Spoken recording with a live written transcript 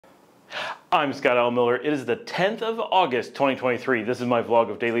I'm Scott L. Miller. It is the 10th of August, 2023. This is my vlog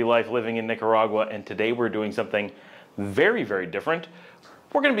of daily life living in Nicaragua, and today we're doing something very, very different.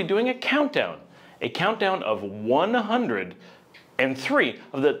 We're going to be doing a countdown of 103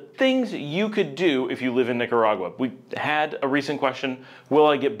 of the things you could do if you live in Nicaragua. We had a recent question, will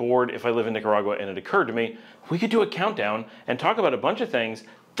I get bored if I live in Nicaragua? And it occurred to me, we could do a countdown and talk about a bunch of things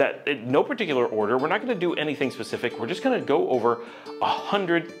that in no particular order. We're not going to do anything specific. We're just going to go over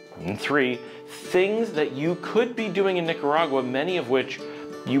 103 things that you could be doing in Nicaragua, many of which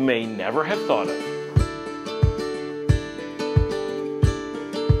you may never have thought of.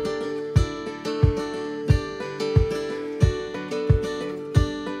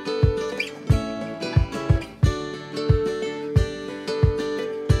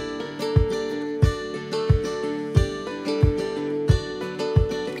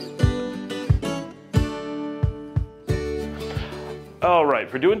 All right,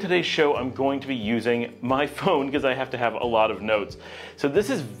 for doing today's show, I'm going to be using my phone because I have to have a lot of notes. So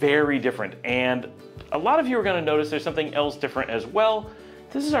this is very different, and a lot of you are going to notice there's something else different as well.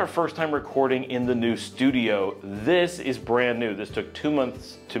 This is our first time recording in the new studio. This is brand new. This took 2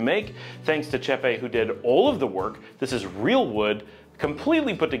 months to make, thanks to Chepe, who did all of the work. This is real wood,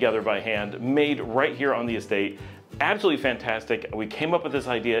 completely put together by hand, made right here on the estate. Absolutely fantastic. We came up with this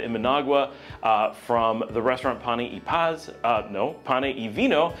idea in Managua from the restaurant Pane y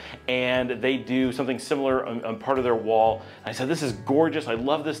Vino, and they do something similar on part of their wall. I said, this is gorgeous. I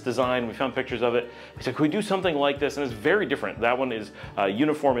love this design. We found pictures of it. I said, can we do something like this? And it's very different. That one is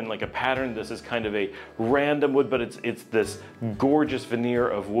uniform in like a pattern. This is kind of a random wood, but it's this gorgeous veneer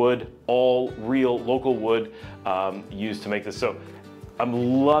of wood, all real local wood used to make this. So I'm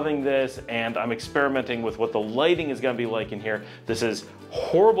loving this, and I'm experimenting with what the lighting is going to be like in here. This is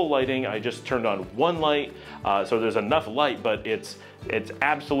horrible lighting. I just turned on one light, so there's enough light, but it's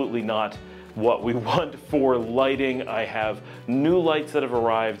absolutely not what we want for lighting. I have new lights that have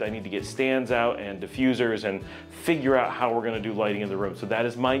arrived. I need to get stands out and diffusers and figure out how we're going to do lighting in the room. So that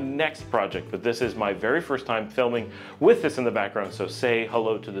is my next project, but this is my very first time filming with this in the background. So say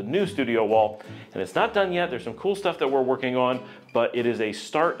hello to the new studio wall. And it's not done yet. There's some cool stuff that we're working on, but it is a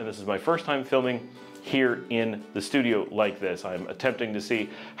start, and this is my first time filming here in the studio like this. I'm attempting to see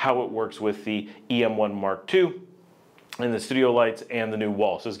how it works with the EM1 Mark II and the studio lights and the new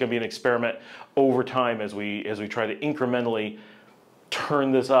wall. So it's going to be an experiment over time as we try to incrementally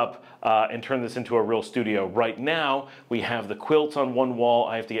turn this up and turn this into a real studio. Right now, we have the quilts on one wall.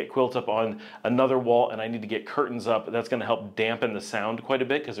 I have to get quilts up on another wall, and I need to get curtains up. That's gonna help dampen the sound quite a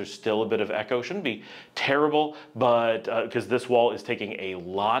bit because there's still a bit of echo. Shouldn't be terrible, but because this wall is taking a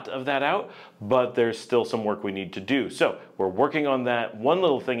lot of that out, but there's still some work we need to do. So we're working on that one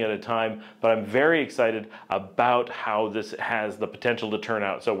little thing at a time, but I'm very excited about how this has the potential to turn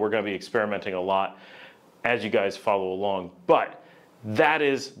out. So we're gonna be experimenting a lot as you guys follow along. But that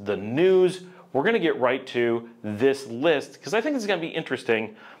is the news. We're gonna get right to this list because I think it's gonna be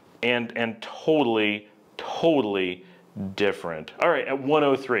interesting and totally different. All right, at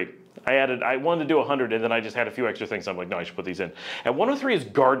 103, I wanted to do 100 and then I just had a few extra things. I'm like, no, I should put these in. At 103 is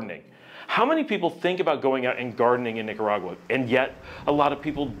gardening. How many people think about going out and gardening in Nicaragua? And yet a lot of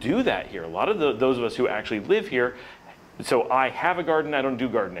people do that here. A lot of those of us who actually live here. So I have a garden, I don't do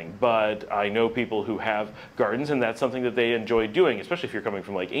gardening, but I know people who have gardens, and that's something that they enjoy doing, especially if you're coming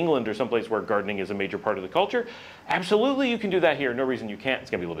from like England or someplace where gardening is a major part of the culture. Absolutely, you can do that here. No reason you can't.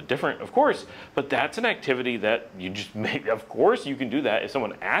 It's gonna be a little bit different, of course, but that's an activity that you just make. Of course you can do that. If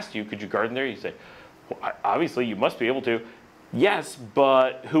someone asked you, could you garden there? You say, well, obviously you must be able to. Yes,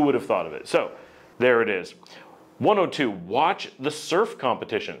 but who would have thought of it? So there it is. 102, watch the surf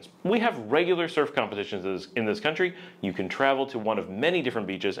competitions. We have regular surf competitions in this country. You can travel to one of many different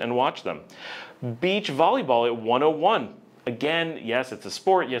beaches and watch them. Beach volleyball at 101. Again, yes, it's a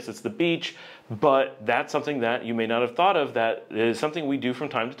sport, yes, it's the beach, but that's something that you may not have thought of. That is something we do from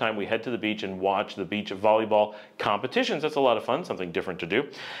time to time. We head to the beach and watch the beach volleyball competitions. That's a lot of fun, something different to do.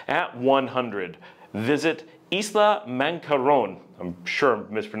 At 100, visit Isla Mancaron. I'm sure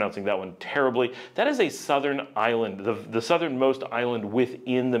I'm mispronouncing that one terribly. That is a southern island, the southernmost island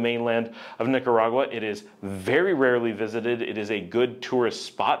within the mainland of Nicaragua. It is very rarely visited. It is a good tourist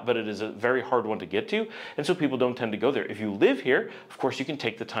spot, but it is a very hard one to get to, and so people don't tend to go there. If you live here, of course, you can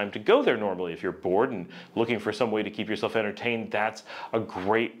take the time to go there normally. If you're bored and looking for some way to keep yourself entertained, that's a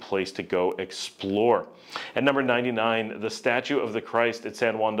great place to go explore. At number 99, the statue of the Christ at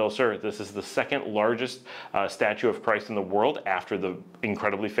San Juan del Sur. This is the second largest statue of Christ in the world after after the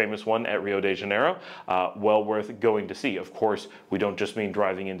incredibly famous one at Rio de Janeiro. Well worth going to see. Of course, we don't just mean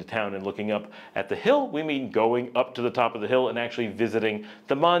driving into town and looking up at the hill. We mean going up to the top of the hill and actually visiting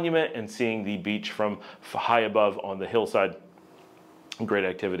the monument and seeing the beach from high above on the hillside. Great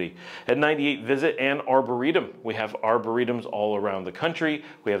activity. At 98, visit an arboretum. We have arboretums all around the country.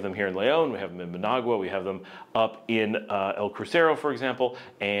 We have them here in León, we have them in Managua, we have them up in El Crucero, for example,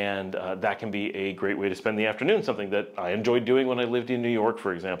 and that can be a great way to spend the afternoon, something that I enjoyed doing when I lived in New York,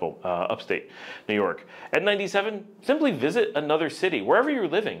 for example, upstate New York. At 97, simply visit another city. Wherever you're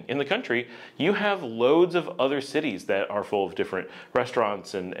living in the country, you have loads of other cities that are full of different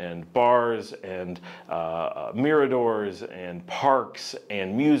restaurants and bars and miradors and parks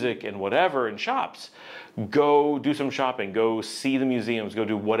and music and whatever and shops. Go do some shopping, go see the museums, go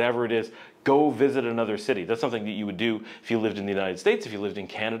do whatever it is. Go visit another city. That's something that you would do if you lived in the United States, if you lived in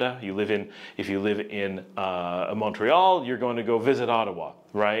Canada, if you live in Montreal, you're going to go visit Ottawa,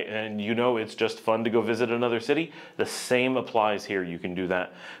 right? And you know it's just fun to go visit another city. The same applies here. You can do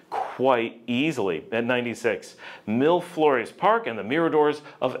that quite easily. At 96, Mil Flores Park and the Miradors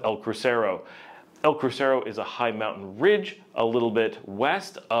of El Crucero. El Crucero is a high mountain ridge a little bit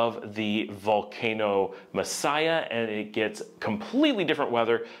west of the volcano Masaya, and it gets completely different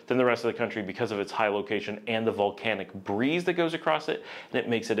weather than the rest of the country because of its high location and the volcanic breeze that goes across it, and it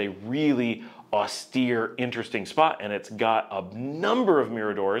makes it a really austere, interesting spot, and it's got a number of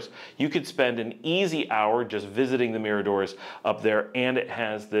miradors. You could spend an easy hour just visiting the miradors up there, and it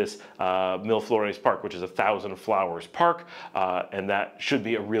has this Mil Flores Park, which is a 1,000 flowers park, and that should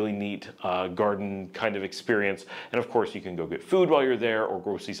be a really neat garden kind of experience. And of course, you can go get food while you're there or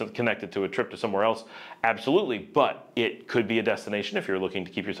go see something connected to a trip to somewhere else. Absolutely, but it could be a destination if you're looking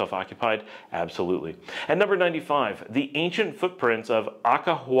to keep yourself occupied. Absolutely. At number 95, the ancient footprints of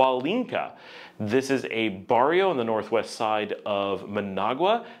Acahualinca. This is a barrio on the northwest side of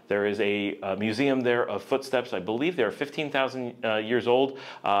Managua. There is a museum there of footsteps. I believe they're 15,000 years old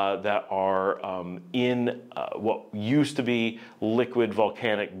that are in what used to be liquid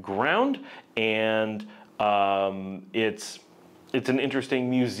volcanic ground, and it's an interesting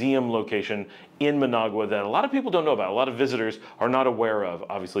museum location in Managua that a lot of people don't know about, a lot of visitors are not aware of.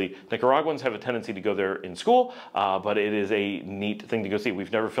 Obviously, Nicaraguans have a tendency to go there in school, but it is a neat thing to go see.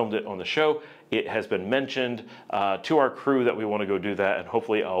 We've never filmed it on the show. It has been mentioned to our crew that we want to go do that, and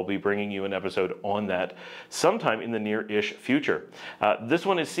hopefully I'll be bringing you an episode on that sometime in the near-ish future. This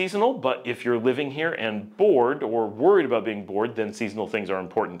one is seasonal, but if you're living here and bored or worried about being bored, then seasonal things are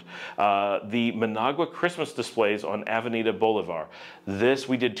important. The Managua Christmas displays on Avenida Bolivar. This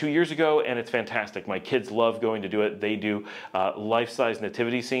we did 2 years ago, and it's fantastic. My kids love going to do it. They do life-size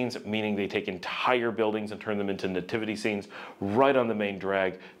nativity scenes, meaning they take entire buildings and turn them into nativity scenes right on the main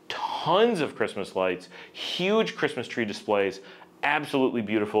drag. Tons of Christmas lights, huge Christmas tree displays, absolutely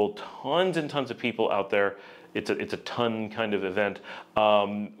beautiful, tons and tons of people out there. It's a ton kind of event.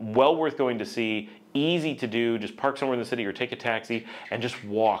 Well worth going to see, easy to do, just park somewhere in the city or take a taxi and just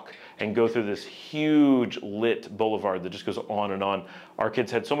walk and go through this huge lit boulevard that just goes on and on. Our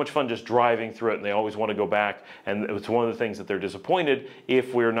kids had so much fun just driving through it, and they always want to go back, and it's one of the things that they're disappointed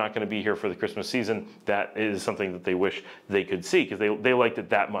if we're not going to be here for the Christmas season. That is something that they wish they could see because they liked it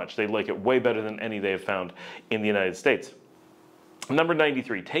that much. They like it way better than any they have found in the United States. Number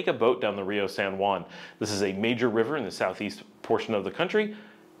 93, take a boat down the Rio San Juan. This is a major river in the southeast portion of the country.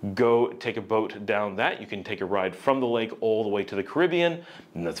 Go take a boat down that. You can take a ride from the lake all the way to the Caribbean,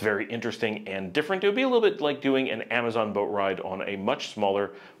 and that's very interesting and different. It would be a little bit like doing an Amazon boat ride on a much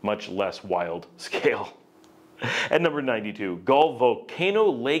smaller, much less wild scale. At number 92, Gull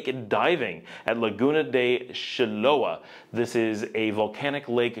Volcano Lake Diving at Laguna de Chiloa. This is a volcanic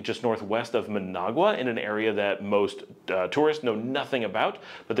lake just northwest of Managua in an area that most tourists know nothing about,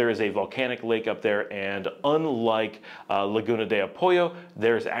 but there is a volcanic lake up there, and unlike Laguna de Apoyo,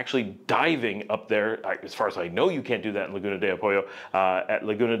 there's actually diving up there. As far as I know, you can't do that in Laguna de Apoyo. At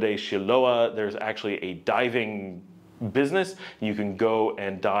Laguna de Chiloa, there's actually a diving business. You can go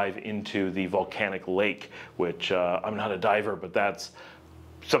and dive into the volcanic lake, which I'm not a diver, but that's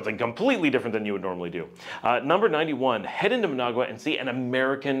something completely different than you would normally do. Number 91, head into Managua and see an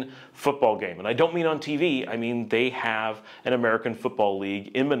American football game. And I don't mean on TV, I mean they have an American football league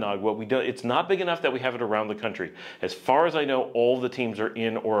in Managua. It's not big enough that we have it around the country. As far as I know, all the teams are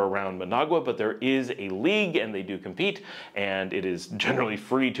in or around Managua, but there is a league and they do compete, and it is generally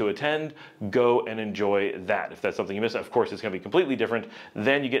free to attend. Go and enjoy that. If that's something you miss, of course it's going to be completely different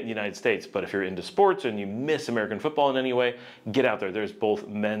than you get in the United States, but if you're into sports and you miss American football in any way, get out there. There's both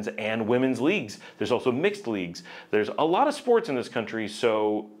men's and women's leagues. There's also mixed leagues. There's a lot of sports in this country,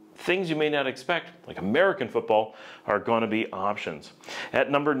 so things you may not expect, like American football, are going to be options.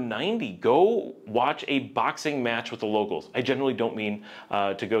 At number 90, go watch a boxing match with the locals. I generally don't mean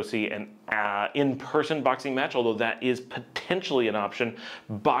to go see an in-person boxing match, although that is potentially an option.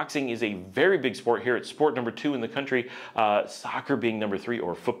 Boxing is a very big sport here. It's sport number 2 in the country, soccer being number 3,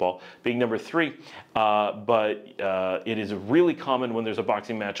 or football being number 3. But it is really common when there's a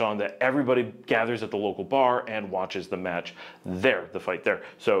boxing match on that everybody gathers at the local bar and watches the match there, the fight there.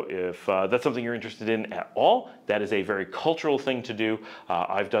 So if that's something you're interested in at all, that is a very cultural thing to do.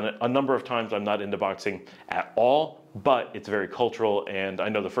 I've done it a number of times. I'm not into boxing at all, but it's very cultural, and I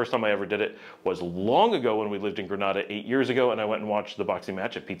know the first time I ever did it was long ago when we lived in Granada 8 years ago, and I went and watched the boxing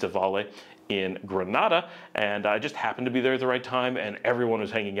match at Pizza Valle in Granada, and I just happened to be there at the right time, and everyone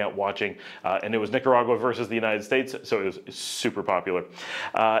was hanging out watching, and it was Nicaragua versus the United States, so it was super popular.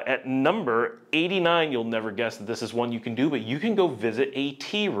 At number 89, you'll never guess that this is one you can do, but you can go visit a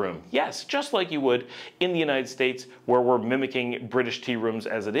tea room. Yes, just like you would in the United States, where we're mimicking British tea rooms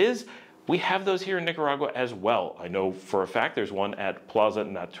as it is. We have those here in Nicaragua as well. I know for a fact there's one at Plaza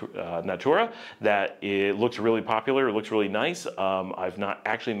Natura that it looks really popular. It looks really nice. I've not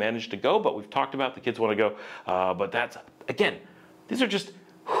actually managed to go, but we've talked about the kids want to go. But that's, again, these are just,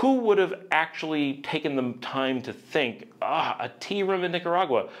 who would have actually taken the time to think, a tea room in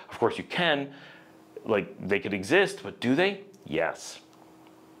Nicaragua? Of course you can, like they could exist, but do they? Yes.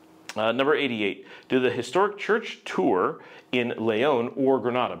 Number 88, do the historic church tour in Leon or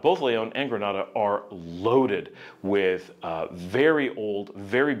Granada. Both Leon and Granada are loaded with very old,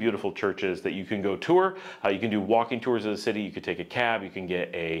 very beautiful churches that you can go tour. You can do walking tours of the city. You could take a cab. You can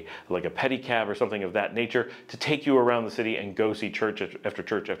get like a pedicab or something of that nature to take you around the city and go see church after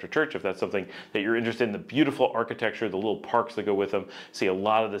church after church, if that's something that you're interested in. The beautiful architecture, the little parks that go with them, see a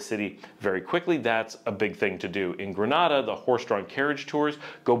lot of the city very quickly. That's a big thing to do. In Granada, the horse-drawn carriage tours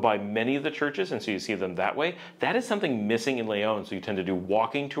go by many of the churches, and so you see them that way. That is something missing in Leon, so you tend to do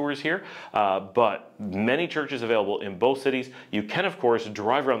walking tours here, but many churches available in both cities. You can, of course,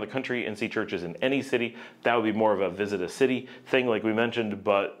 drive around the country and see churches in any city. That would be more of a visit a city thing, like we mentioned,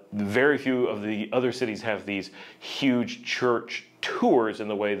 but very few of the other cities have these huge church tours in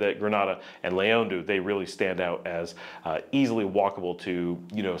the way that Granada and Leon do. They really stand out as easily walkable to,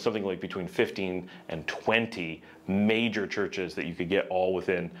 something like between 15 and 20 major churches that you could get all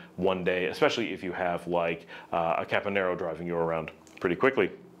within one day, especially if you have like a Caponero driving you around pretty quickly.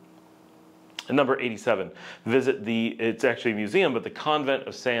 And number 87, visit it's actually a museum, but the Convent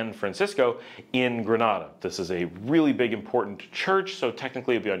of San Francisco in Granada. This is a really big, important church, so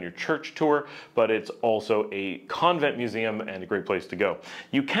technically it'd be on your church tour, but it's also a convent museum and a great place to go.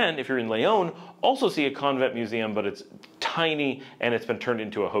 You can, if you're in Leon, also see a convent museum, but it's tiny and it's been turned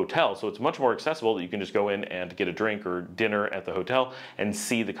into a hotel, so it's much more accessible that you can just go in and get a drink or dinner at the hotel and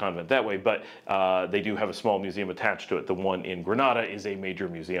see the convent that way. But they do have a small museum attached to it. The one in Granada is a major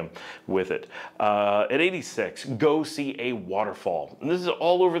museum with it. At 86, go see a waterfall. And this is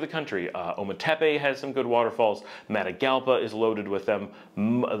all over the country. Ometepe has some good waterfalls. Matagalpa is loaded with them.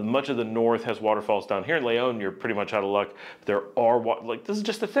 Much of the north has waterfalls. Down here in Leon, you're pretty much out of luck. There are, this is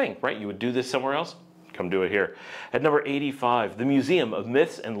just a thing, right? You would do this somewhere else? Come do it here. At number 85, the Museum of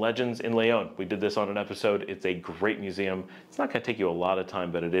Myths and Legends in Leon. We did this on an episode. It's a great museum. It's not going to take you a lot of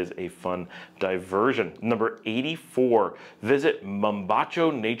time, but it is a fun diversion. Number 84, visit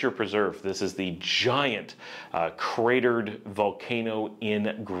Mombacho Nature Preserve. This is the giant cratered volcano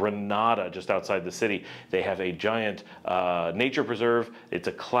in Granada, just outside the city. They have a giant nature preserve. It's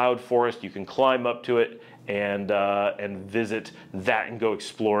a cloud forest. You can climb up to it and visit that and go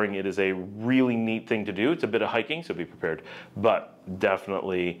exploring. It is a really neat thing to do. It's a bit of hiking, so be prepared, but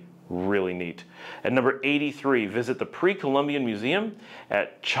definitely really neat. At number 83, visit the Pre-Columbian Museum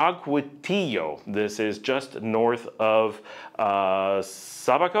at Chaguatillo. This is just north of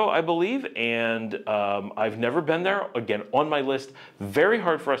Sabaco, I believe, and I've never been there. Again, on my list, very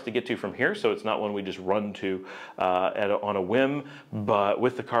hard for us to get to from here, so it's not one we just run to on a whim, but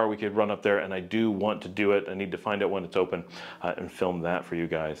with the car we could run up there, and I do want to do it. I need to find out when it's open and film that for you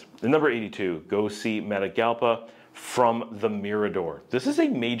guys. And number 82, go see Matagalpa from the Mirador. This is a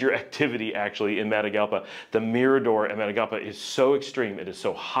major activity actually in Matagalpa. The Mirador at Matagalpa is so extreme. It is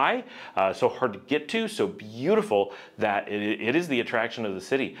so high, so hard to get to, so beautiful that it is the attraction of the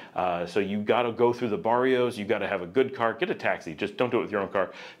city. So you got to go through the barrios. You got to have a good car. Get a taxi. Just don't do it with your own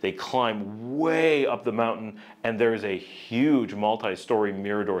car. They climb way up the mountain, and there's a huge multi-story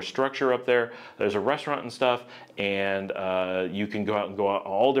Mirador structure up there. There's a restaurant and stuff, and you can go out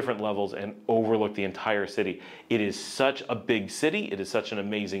all different levels and overlook the entire city. It is such a big city. It is such an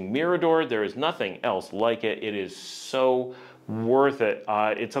amazing Mirador. There is nothing else like it. It is so worth it.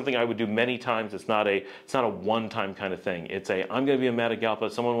 It's something I would do many times. It's not a one-time kind of thing. It's a, I'm going to be in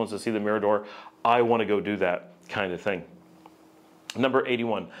Matagalpa. Someone wants to see the Mirador. I want to go do that kind of thing. Number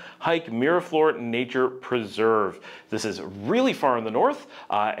 81, hike Miraflor Nature Preserve. This is really far in the north,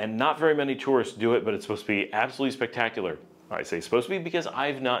 and not very many tourists do it, but it's supposed to be absolutely spectacular. I say supposed to be because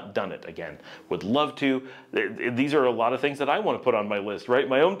I've not done it. Again, would love to. These are a lot of things that I want to put on my list, right?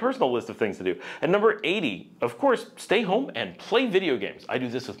 My own personal list of things to do. And number 80, of course, stay home and play video games. I do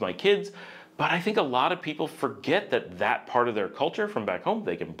this with my kids. But I think a lot of people forget that that part of their culture from back home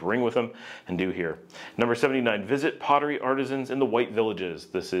they can bring with them and do here. Number 79, visit pottery artisans in the white villages.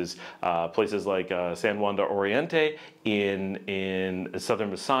 This is places like San Juan de Oriente in southern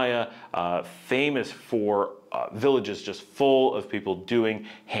Messiah, famous for villages just full of people doing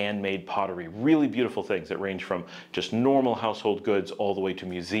handmade pottery. Really beautiful things that range from just normal household goods all the way to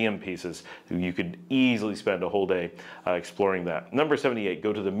museum pieces. You could easily spend a whole day exploring that. Number 78,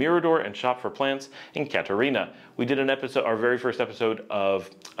 go to the Mirador and shop for plants in Catarina. We did an episode, our very first episode of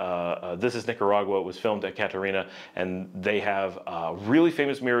This is Nicaragua. It was filmed at Catarina, and they have a really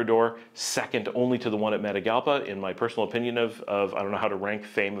famous Mirador, second only to the one at Matagalpa, in my personal opinion of I don't know how to rank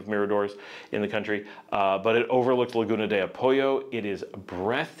fame of Miradors in the country, but it overlooks Laguna de Apoyo. It is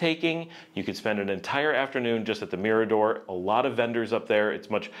breathtaking. You could spend an entire afternoon just at the Mirador. A lot of vendors up there. It's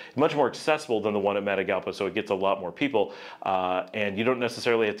much more accessible than the one at Matagalpa, so it gets a lot more people. And you don't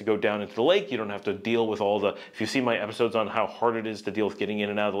necessarily have to go down into the lake. You don't have to deal with all the, if you see my episodes on how hard it is to deal with getting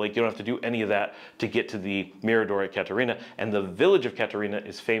in and out of the lake, you don't have to do any of that to get to the Mirador at Catarina. And the village of Catarina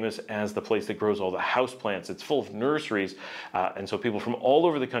is famous as the place that grows all the house plants. It's full of nurseries. And so people from all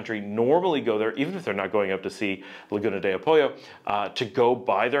over the country normally go there, even if they're not going up to see Laguna de Apoyo, to go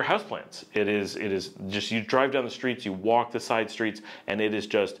buy their houseplants. It is just, you drive down the streets, you walk the side streets, and it is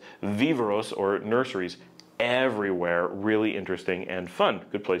just viveros, or nurseries, everywhere. Really interesting and fun.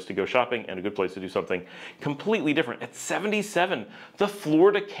 Good place to go shopping and a good place to do something completely different. At 77, the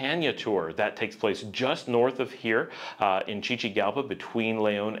Flor de Caña tour. That takes place just north of here in Chichigalpa, between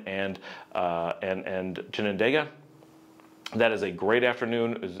León and Chinandega. That is a great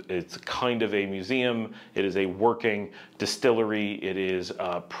afternoon. It's kind of a museum. It is a working distillery. It is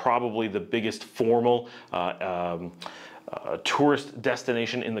probably the biggest formal tourist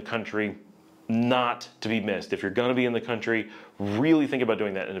destination in the country. Not to be missed. If you're going to be in the country, really think about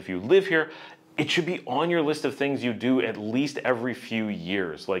doing that. And if you live here, it should be on your list of things you do at least every few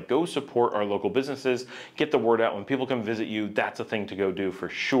years. Like, go support our local businesses, get the word out. When people come visit you, that's a thing to go do for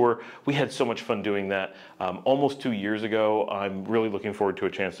sure. We had so much fun doing that almost 2 years ago. I'm really looking forward to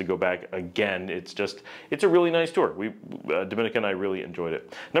a chance to go back again. It's a really nice tour. Dominica and I really enjoyed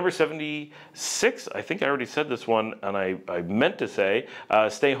it. Number 76, I think I already said this one, and I meant to say,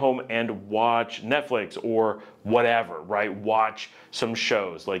 stay home and watch Netflix or whatever, right? Watch some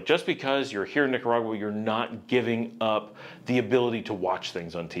shows. Like, just because you're here in Nicaragua, you're not giving up the ability to watch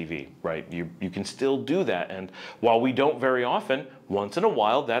things on TV, right? You can still do that. And while we don't very often, once in a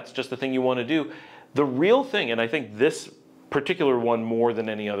while, that's just the thing you want to do. The real thing, and I think this particular one more than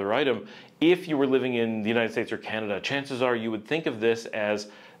any other item, if you were living in the United States or Canada, chances are you would think of this as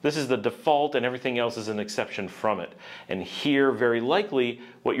this is the default and everything else is an exception from it. And here, very likely,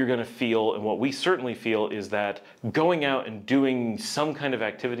 what you're going to feel, and what we certainly feel, is that going out and doing some kind of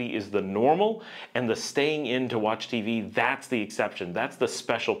activity is the normal, and the staying in to watch TV, that's the exception. That's the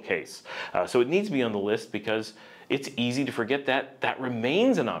special case. So it needs to be on the list because it's easy to forget that that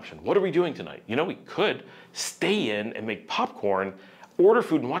remains an option. What are we doing tonight? You know, we could stay in and make popcorn, order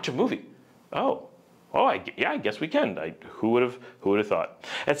food, and watch a movie. Yeah, I guess we can. Who would have thought?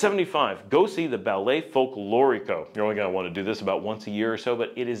 At 75, go see the Ballet Folklorico. You're only going to want to do this about once a year or so,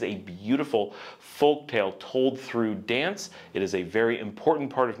 but it is a beautiful folk tale told through dance. It is a very important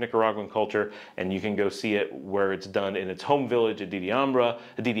part of Nicaraguan culture, and you can go see it where it's done in its home village at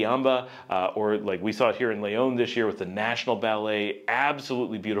Ditiamba, or like we saw it here in León this year with the National Ballet.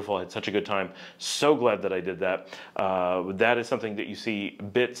 Absolutely beautiful. I had such a good time. So glad that I did that. That is something that you see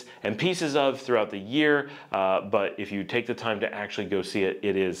bits and pieces of throughout the year. But if you take the time to actually go see it,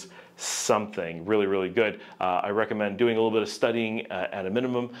 it is something really, really good. I recommend doing a little bit of studying at a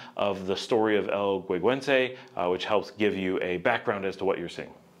minimum of the story of El Gueguense, which helps give you a background as to what you're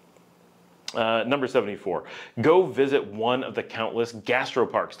seeing. Number 74, go visit one of the countless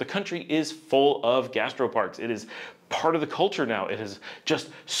gastroparks. The country is full of gastroparks. It is part of the culture now. It has just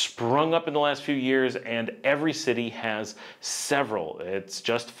sprung up in the last few years, and every city has several. It's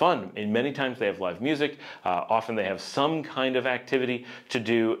just fun. And many times they have live music. Often they have some kind of activity to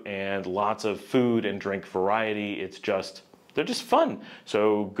do, and lots of food and drink variety. It's just They're just fun.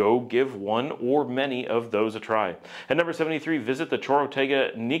 So go give one or many of those a try. At number 73, visit the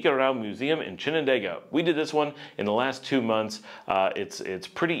Chorotega Nicaragua Museum in Chinandega. We did this one in the last 2 months. It's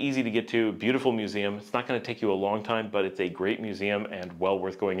pretty easy to get to. Beautiful museum. It's not going to take you a long time, but it's a great museum and well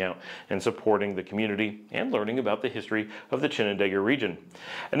worth going out and supporting the community and learning about the history of the Chinandega region.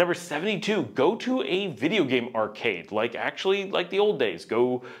 At number 72, go to a video game arcade, like the old days.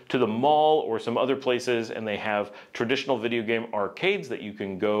 Go to the mall or some other places and they have traditional video game arcades that you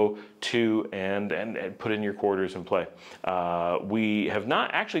can go to and put in your quarters and play. We have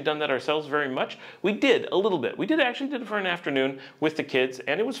not actually done that ourselves very much. We did a little bit. We actually did it for an afternoon with the kids,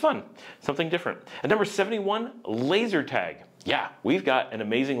 and it was fun. Something different. At number 71, laser tag. Yeah, we've got an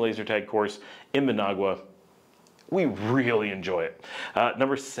amazing laser tag course in Managua. We really enjoy it.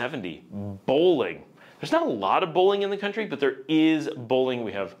 Number 70, bowling. There's not a lot of bowling in the country, but there is bowling.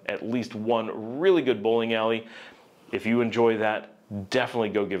 We have at least one really good bowling alley. If you enjoy that, definitely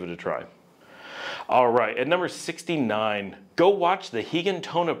go give it a try. All right, at number 69, go watch the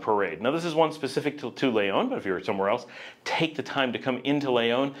Higantona Parade. Now this is one specific to Leon, but if you're somewhere else, take the time to come into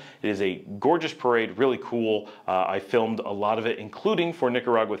Leon. It is a gorgeous parade, really cool. I filmed a lot of it, including for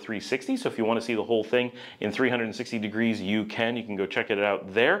Nicaragua 360, so if you want to see the whole thing in 360 degrees, you can go check it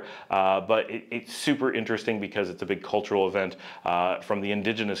out there. But it's super interesting because it's a big cultural event from the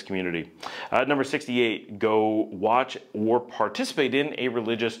indigenous community. Number 68, go watch or participate in a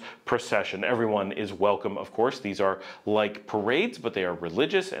religious procession. Everyone is welcome, of course. These are like parades, but they are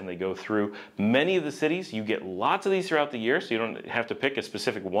religious and they go through many of the cities. You get lots of these throughout the year, so you don't have to pick a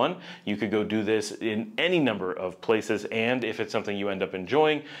specific one. You could go do this in any number of places, and if it's something you end up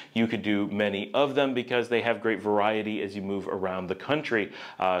enjoying, you could do many of them because they have great variety as you move around the country.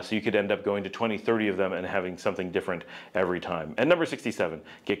 So you could end up going to 20, 30 of them and having something different every time. And number 67,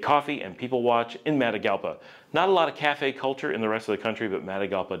 get coffee and people watch in Matagalpa. Not a lot of cafe culture in the rest of the country, but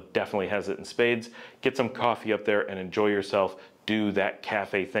Matagalpa definitely has it in spades. Get some coffee up there and enjoy yourself. Do that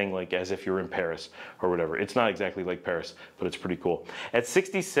cafe thing like as if you're in Paris or whatever. It's not exactly like Paris, but it's pretty cool. At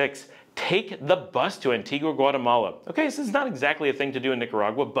 66, take the bus to Antigua, Guatemala. Okay, this is not exactly a thing to do in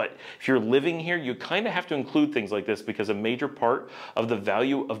Nicaragua, but if you're living here, you kind of have to include things like this because a major part of the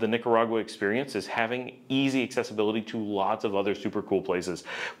value of the Nicaragua experience is having easy accessibility to lots of other super cool places.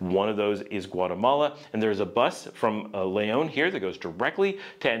 One of those is Guatemala, and there's a bus from Leon here that goes directly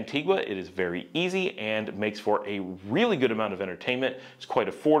to Antigua. It is very easy and makes for a really good amount of entertainment. It's quite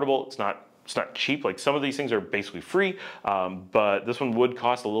affordable. It's not cheap. Like some of these things are basically free, but this one would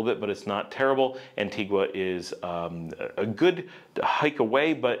cost a little bit, but it's not terrible. Antigua is a good hike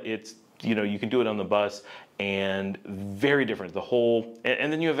away, but it's, you can do it on the bus and very different.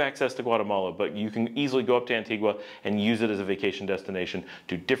 And then you have access to Guatemala, but you can easily go up to Antigua and use it as a vacation destination,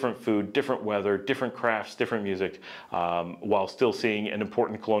 do different food, different weather, different crafts, different music, while still seeing an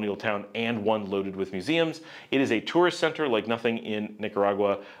important colonial town and one loaded with museums. It is a tourist center like nothing in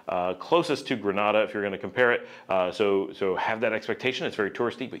Nicaragua, closest to Granada if you're going to compare it. So have that expectation. It's very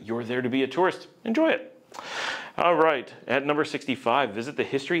touristy, but you're there to be a tourist. Enjoy it. All right, at number 65, visit the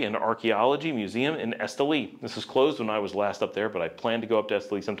History and Archaeology Museum in Esteli. This is closed when I was last up there, but I plan to go up to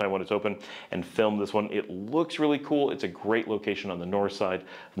Esteli sometime when it's open and film this one. It looks really cool. It's a great location on the north side,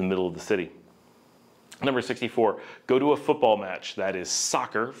 in the middle of the city. Number 64, go to a football match. That is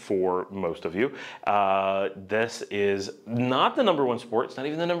soccer for most of you. This is not the #1 sport. It's not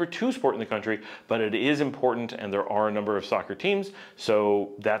even the #2 sport in the country, but it is important and there are a number of soccer teams.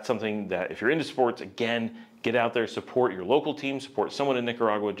 So that's something that if you're into sports, again, get out there, support your local team, support someone in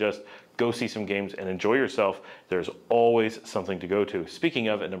Nicaragua, just go see some games and enjoy yourself. There's always something to go to. Speaking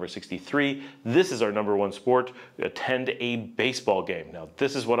of, at number 63, this is our #1 sport. Attend a baseball game. Now,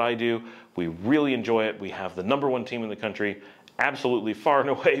 this is what I do. We really enjoy it. We have the #1 team in the country. Absolutely far and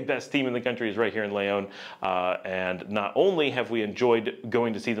away best team in the country is right here in Leon. And not only have we enjoyed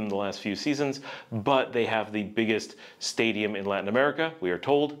going to see them the last few seasons, but they have the biggest stadium in Latin America, we are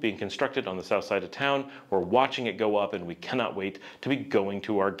told, being constructed on the south side of town. We're watching it go up and we cannot wait to be going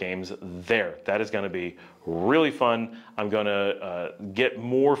to our games there. That is going to be really fun. I'm going to get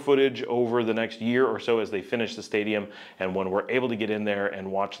more footage over the next year or so as they finish the stadium, and when we're able to get in there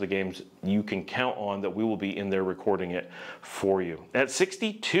and watch the games, you can count on that we will be in there recording it for you. At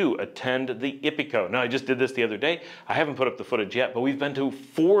 62, attend the Ipico. Now, I just did this the other day. I haven't put up the footage yet, but we've been to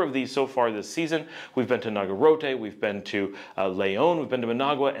 4 of these so far this season. We've been to Nagarote, we've been to Leon, we've been to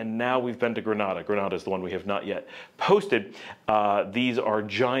Managua, and now we've been to Granada. Granada is the one we have not yet posted. These are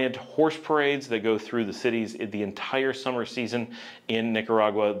giant horse parades that go through the city cities the entire summer season in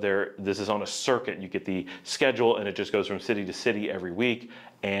Nicaragua. This is on a circuit. You get the schedule and it just goes from city to city every week,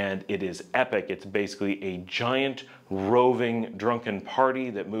 and it is epic. It's basically a giant roving drunken party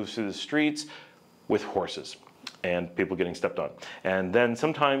that moves through the streets with horses and people getting stepped on. And then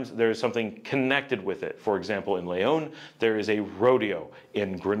sometimes there's something connected with it. For example, in León, there is a rodeo.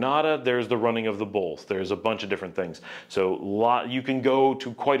 In Granada, there's the running of the bulls. There's a bunch of different things. So you can go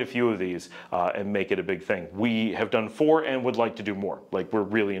to quite a few of these and make it a big thing. We have done 4 and would like to do more. Like, we're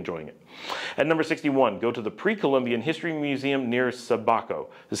really enjoying it. At number 61, go to the Pre-Columbian History Museum near Sabaco.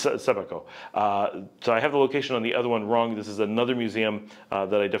 So I have the location on the other one wrong. This is another museum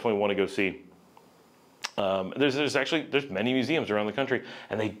that I definitely want to go see. There's many museums around the country,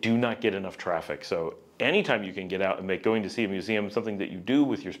 and they do not get enough traffic. So anytime you can get out and make going to see a museum something that you do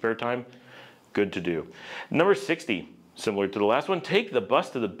with your spare time, good to do. Number 60, similar to the last one, take the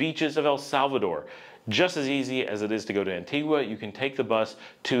bus to the beaches of El Salvador. Just as easy as it is to go to Antigua, you can take the bus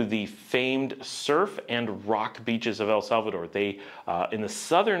to the famed surf and rock beaches of El Salvador. They, in the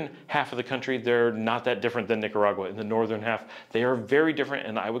southern half of the country, they're not that different than Nicaragua. In the northern half, they are very different,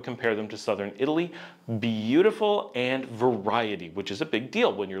 and I would compare them to southern Italy. Beautiful and variety, which is a big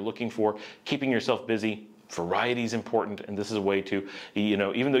deal when you're looking for keeping yourself busy. Variety is important, and this is a way to,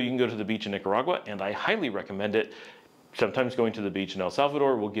 even though you can go to the beach in Nicaragua, and I highly recommend it, sometimes going to the beach in El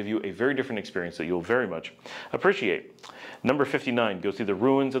Salvador will give you a very different experience that you'll very much appreciate. Number 59, go see the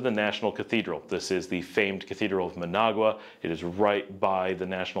ruins of the National Cathedral. This is the famed Cathedral of Managua. It is right by the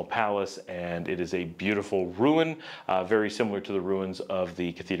National Palace, and it is a beautiful ruin, very similar to the ruins of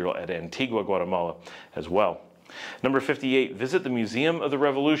the cathedral at Antigua, Guatemala as well. Number 58, visit the Museum of the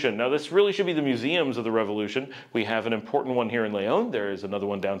Revolution. Now, this really should be the Museums of the Revolution. We have an important one here in León. There is another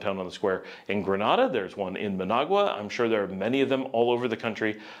one downtown on the square in Granada. There's one in Managua. I'm sure there are many of them all over the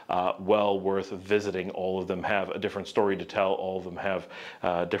country, well worth visiting. All of them have a different story to tell. All of them have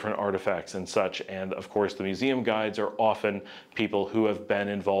different artifacts and such. And of course, the museum guides are often people who have been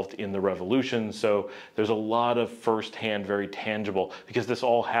involved in the revolution. So there's a lot of firsthand, very tangible, because this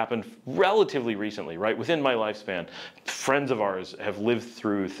all happened relatively recently, right? Within my lifespan. Friends of ours have lived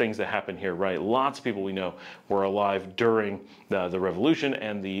through things that happened here, right? Lots of people we know were alive during the revolution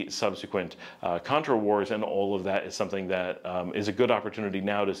and the subsequent Contra Wars, and all of that is something that is a good opportunity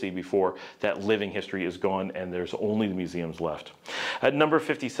now to see before that living history is gone and there's only the museums left. At number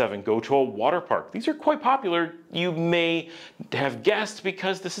 57, go to a water park. These are quite popular. You may have guessed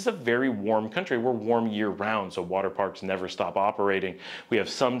because this is a very warm country. We're warm year-round, so water parks never stop operating. We have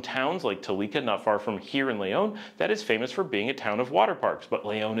some towns like Talica, not far from here in León, that is famous for being a town of water parks, but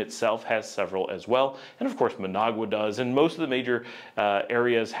León itself has several as well, and of course Managua does, and most of the major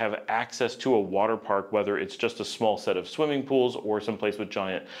areas have access to a water park, whether it's just a small set of swimming pools or someplace with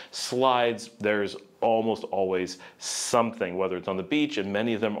giant slides. There's almost always something, whether it's on the beach, and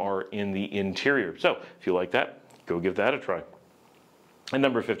many of them are in the interior. So if you like that, go give that a try. And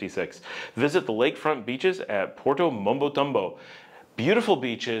number 56, visit the lakefront beaches at Puerto Mombotumbo. Beautiful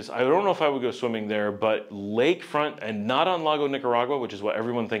beaches. I don't know if I would go swimming there, but lakefront, and not on Lago Nicaragua, which is what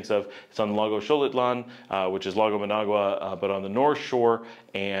everyone thinks of. It's on Lago Xolotlan, which is Lago Managua, but on the North Shore,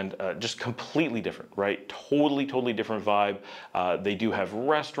 and just completely different, right? Totally different vibe. They do have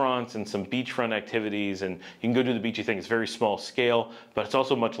restaurants and some beachfront activities, and you can go do the beachy thing. It's very small scale, but it's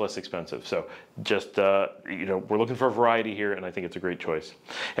also much less expensive. So just, we're looking for a variety here, and I think it's a great choice.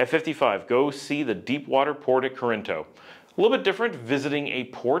 At 55, go see the Deepwater Port at Corinto. A little bit different visiting a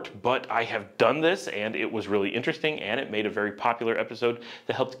port, but I have done this and it was really interesting, and it made a very popular episode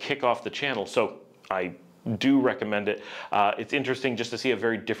that helped kick off the channel. So I do recommend it. It's interesting just to see a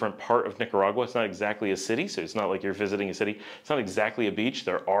very different part of Nicaragua. It's not exactly a city, so it's not like you're visiting a city. It's not exactly a beach.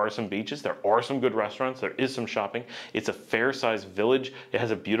 There are some beaches. There are some good restaurants. There is some shopping. It's a fair-sized village. It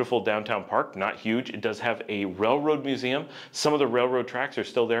has a beautiful downtown park, not huge. It does have a railroad museum. Some of the railroad tracks are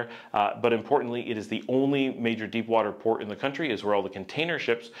still there, but importantly, it is the only major deep water port in the country. Is where all the container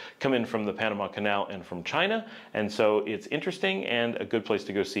ships come in from the Panama Canal and from China, and so it's interesting and a good place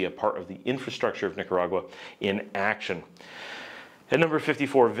to go see a part of the infrastructure of Nicaragua in action. At number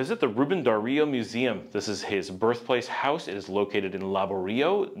 54, visit the Ruben Dario Museum. This is his birthplace house. It is located in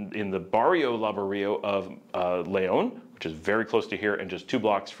Laborio, in the Barrio Laborio of León, which is very close to here and just 2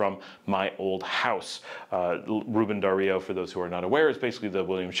 blocks from my old house. Ruben Dario, for those who are not aware, is basically the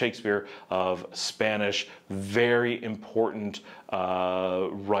William Shakespeare of Spanish, very important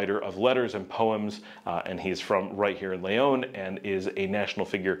writer of letters and poems, and he's from right here in León and is a national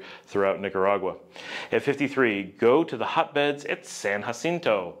figure throughout Nicaragua. At 53, go to the hotbeds at San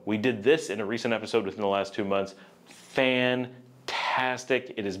Jacinto. We did this in a recent episode within the last 2 months. Fantastic.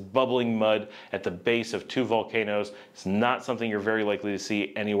 fantastic. It is bubbling mud at the base of 2 volcanoes. It's not something you're very likely to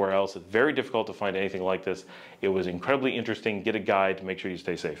see anywhere else. It's very difficult to find anything like this. It was incredibly interesting. Get a guide to make sure you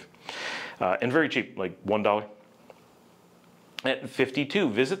stay safe. And very cheap, like $1. At 52,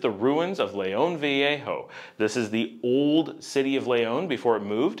 visit the ruins of León Viejo. This is the old city of León before it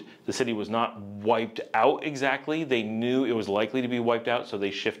moved. The city was not wiped out exactly. They knew it was likely to be wiped out, so they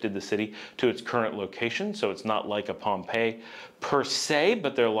shifted the city to its current location. So it's not like a Pompeii per se,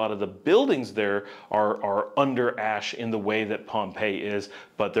 but there are a lot of the buildings there are under ash in the way that Pompeii is,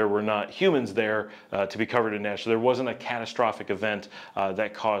 but there were not humans there to be covered in ash. So there wasn't a catastrophic event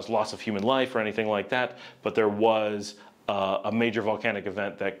that caused loss of human life or anything like that, but there was a major volcanic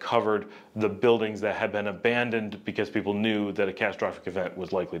event that covered the buildings that had been abandoned because people knew that a catastrophic event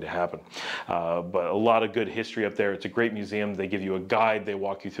was likely to happen. But a lot of good history up there. It's a great museum. They give you a guide. They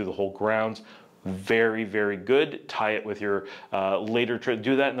walk you through the whole grounds. Very, very good. Tie it with your later trip.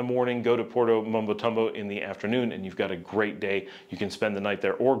 Do that in the morning. Go to Porto Mombotumbo in the afternoon, and you've got a great day. You can spend the night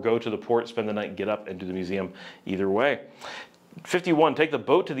there, or go to the port, spend the night, get up, and do the museum. Either way. 51, take the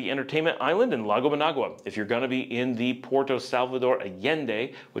boat to the entertainment island in Lago Managua. If you're going to be in the Puerto Salvador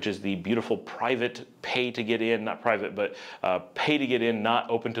Allende, which is the beautiful private pay to get in, not private, but pay to get in, not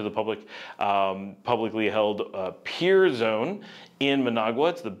open to the public, publicly held pier zone in Managua.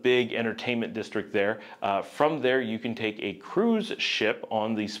 It's the big entertainment district there. From there, you can take a cruise ship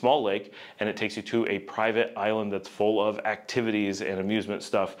on the small lake, and it takes you to a private island that's full of activities and amusement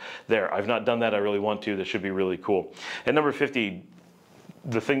stuff there. I've not done that. I really want to. That should be really cool. And number 50,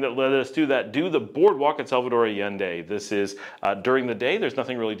 the thing that led us to that, do the boardwalk at Salvador Allende. This is, during the day, there's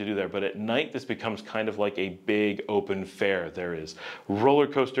nothing really to do there, but at night, this becomes kind of like a big open fair. There is roller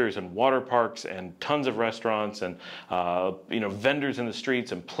coasters and water parks and tons of restaurants and, vendors in the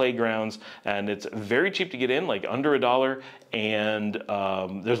streets and playgrounds, and it's very cheap to get in, like under $1, and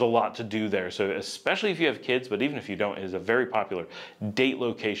there's a lot to do there. So especially if you have kids, but even if you don't, it is a very popular date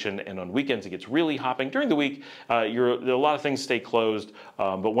location, and on weekends, it gets really hopping. During the week, a lot of things stay closed,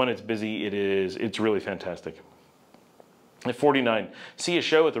 but when it's busy, it's really fantastic. At 49, see a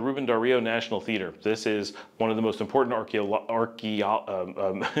show at the Rubén Darío National Theater. This is one of the most important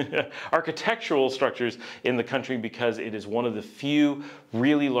architectural structures in the country because it is one of the few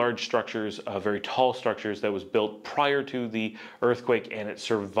really large structures, very tall structures that was built prior to the earthquake, and it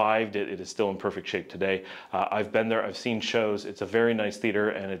survived it. It is still in perfect shape today. I've been there, I've seen shows. It's a very nice theater,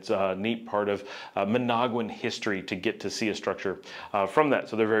 and it's a neat part of Managuan history to get to see a structure from that.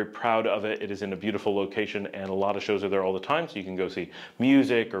 So they're very proud of it. It is in a beautiful location, and a lot of shows are there all the time. So you can go see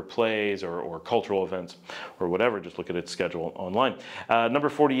music or plays or cultural events or whatever. Just look at its schedule online. Number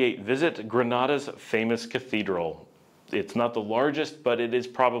 48, visit Granada's famous cathedral. It's not the largest, but it is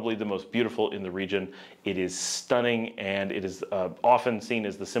probably the most beautiful in the region. It is stunning, and it is often seen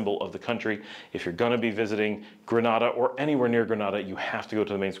as the symbol of the country. If you're going to be visiting Granada or anywhere near Granada, you have to go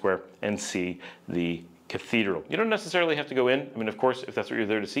to the main square and see the cathedral. You don't necessarily have to go in. I mean, of course, if that's what you're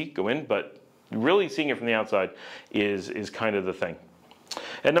there to see, go in, but really seeing it from the outside is kind of the thing.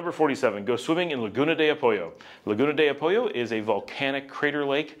 At number 47, go swimming in Laguna de Apoyo. Laguna de Apoyo is a volcanic crater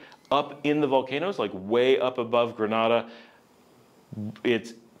lake up in the volcanoes, like way up above Granada.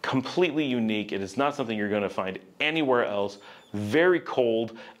 It's completely unique. It is not something you're going to find anywhere else. Very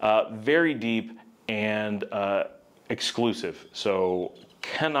cold, very deep, and exclusive. So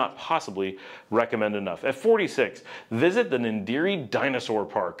cannot possibly recommend enough. At 46, visit the Nindiri Dinosaur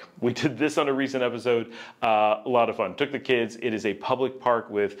Park. We did this on a recent episode. A lot of fun. Took the kids. It is a public park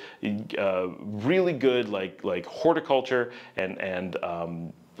with really good like horticulture and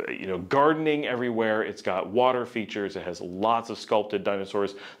gardening everywhere. It's got water features. It has lots of sculpted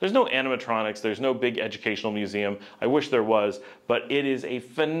dinosaurs. There's no animatronics. There's no big educational museum. I wish there was, but it is a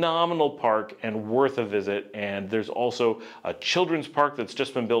phenomenal park and worth a visit. And there's also a children's park that's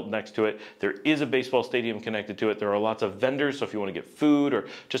just been built next to it. There is a baseball stadium connected to it. There are lots of vendors, so if you want to get food or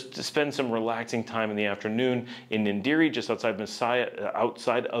just to spend some relaxing time in the afternoon in Nindiri, just outside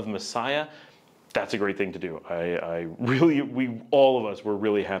of Messiah, that's a great thing to do. All of us were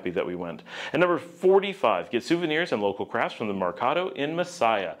really happy that we went. And number 45, get souvenirs and local crafts from the Mercado in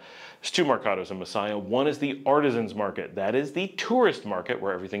Messiah. There's 2 Mercados in Messiah. One is the Artisans Market. That is the tourist market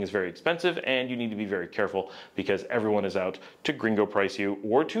where everything is very expensive and you need to be very careful because everyone is out to gringo price you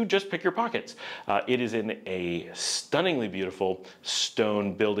or to just pick your pockets. It is in a stunningly beautiful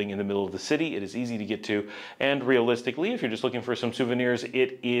stone building in the middle of the city. It is easy to get to, and realistically, if you're just looking for some souvenirs,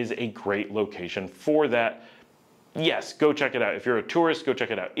 it is a great location for that. Yes, go check it out. If you're a tourist, go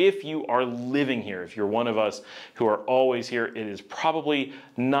check it out. If you are living here, if you're one of us who are always here, it is probably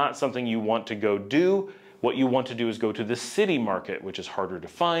not something you want to go do, what you want to do is go to the city market, which is harder to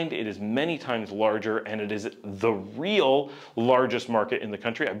find. It is many times larger, and it is the real largest market in the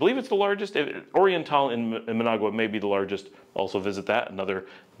country. I believe it's the largest. Oriental in Managua may be the largest. Also visit that. Another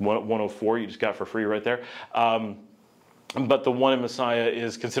 104 you just got for free right there. But the one in Messiah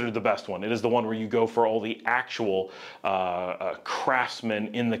is considered the best one. It is the one where you go for all the actual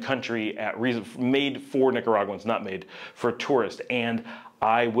craftsmen in the country made for Nicaraguans, not made for tourists. And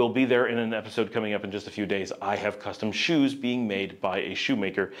I will be there in an episode coming up in just a few days. I have custom shoes being made by a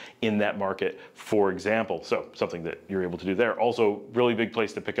shoemaker in that market, for example. So something that you're able to do there. Also, really big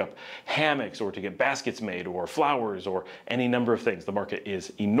place to pick up hammocks or to get baskets made or flowers or any number of things. The market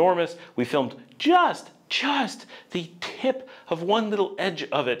is enormous. We filmed just the tip of one little edge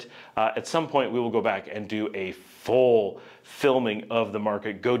of it. At some point, we will go back and do a full filming of the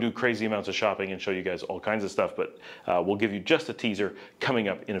market, go do crazy amounts of shopping and show you guys all kinds of stuff, but we'll give you just a teaser coming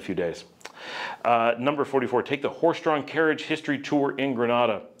up in a few days. Number 44, take the horse-drawn carriage history tour in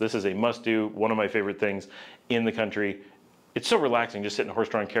Granada. This is a must-do, one of my favorite things in the country. It's so relaxing just sit in a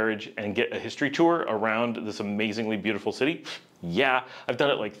horse-drawn carriage and get a history tour around this amazingly beautiful city. Yeah, I've done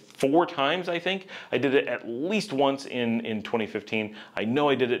it like 4 times, I think. I did it at least once in 2015. I know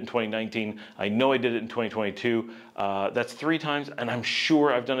I did it in 2019. I know I did it in 2022. That's 3 times, and I'm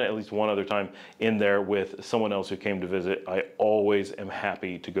sure I've done it at least one other time in there with someone else who came to visit. I always am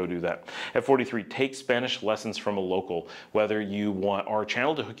happy to go do that. At 43, take Spanish lessons from a local. Whether you want our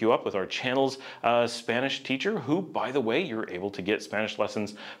channel to hook you up with our channel's Spanish teacher, who, by the way, you're able to get Spanish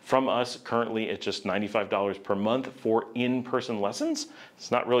lessons from us. Currently, it's just $95 per month for in-person lessons. It's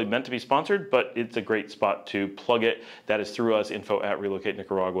not really meant to be sponsored, but it's a great spot to plug it. That is through us.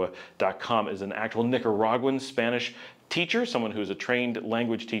 info@relocatenicaragua.com is an actual Nicaraguan Spanish teacher, someone who's a trained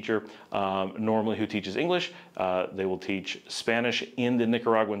language teacher, normally who teaches English. They will teach Spanish in the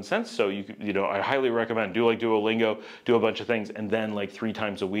Nicaraguan sense. So I highly recommend do like Duolingo, do a bunch of things, and then like 3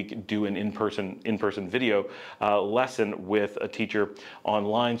 times a week do an in-person video lesson with a teacher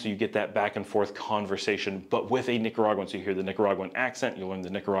online. So you get that back and forth conversation, but with a Nicaraguan. So you hear the Nicaraguan accent, you learn the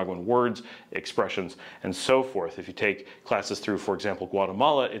Nicaraguan words, expressions, and so forth. If you take classes through, for example,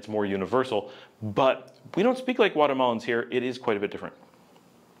 Guatemala, it's more universal, but we don't speak like Guatemalans here. It is quite a bit different.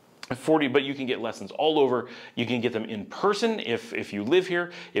 40, but you can get lessons all over. You can get them in person if you live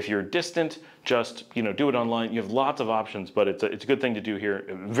here. If you're distant, just do it online. You have lots of options, but it's a good thing to do here.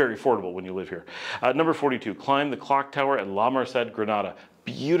 Very affordable when you live here. Number 42, climb the clock tower at La Merced, Granada.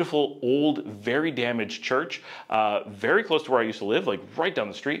 Beautiful, old, very damaged church, very close to where I used to live, like right down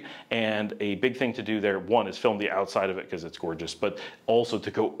the street. And a big thing to do there, one, is film the outside of it because it's gorgeous, but also to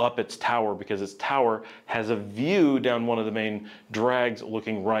go up its tower because its tower has a view down one of the main drags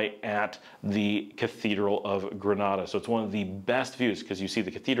looking right at the Cathedral of Granada. So it's one of the best views because you see the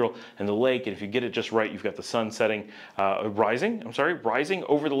cathedral and the lake, and if you get it just right, you've got the sun rising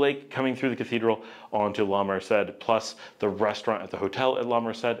over the lake, coming through the cathedral onto La Merced, plus the restaurant at the hotel at La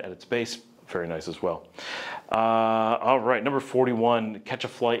Merced at its base. Very nice as well. All right, number 41, catch a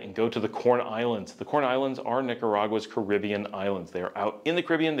flight and go to the Corn Islands. The Corn Islands are Nicaragua's Caribbean islands. They are out in the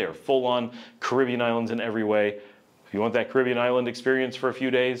Caribbean. They are full-on Caribbean islands in every way. If you want that Caribbean island experience for a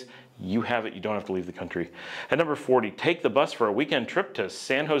few days, you have it. You don't have to leave the country. At number 40, take the bus for a weekend trip to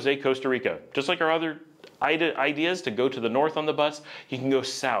San Jose, Costa Rica. Just like our other ideas to go to the north on the bus, you can go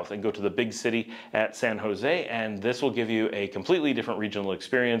south and go to the big city at San Jose, and this will give you a completely different regional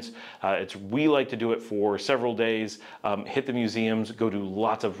experience. We like to do it for several days, hit the museums, go to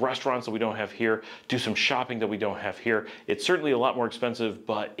lots of restaurants that we don't have here, do some shopping that we don't have here. It's certainly a lot more expensive,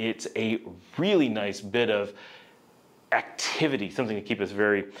 but it's a really nice bit of activity, something to keep us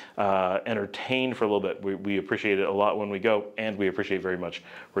very entertained for a little bit. We appreciate it a lot when we go, and we appreciate very much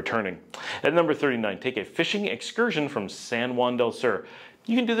returning. At number 39, take a fishing excursion from San Juan del Sur.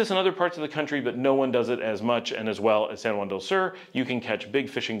 You can do this in other parts of the country, but no one does it as much and as well as San Juan del Sur. You can catch big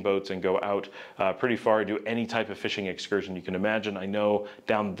fishing boats and go out pretty far, do any type of fishing excursion you can imagine. I know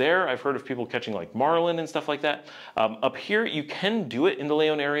down there, I've heard of people catching like marlin and stuff like that. Up here, you can do it in the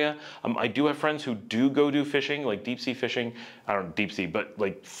Leon area. I do have friends who do go do fishing, like deep sea fishing. I don't know, deep sea, but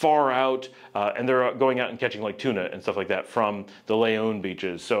like far out, and they're going out and catching like tuna and stuff like that from the Leon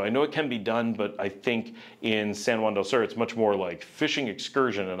beaches. So I know it can be done, but I think in San Juan del Sur, it's much more like fishing excursion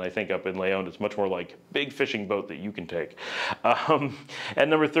excursion, and I think up in Leon it's much more like big fishing boat that you can take. At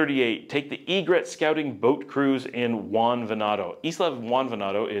number 38, take the Egret Scouting Boat Cruise in Juan Venado. Isla Juan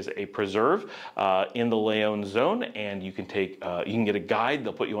Venado is a preserve in the Leon zone, and you can get a guide.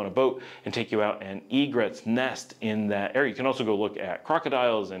 They'll put you on a boat and take you out, and egrets nest in that area. You can also go look at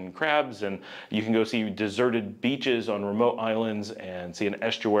crocodiles and crabs, and you can go see deserted beaches on remote islands and see an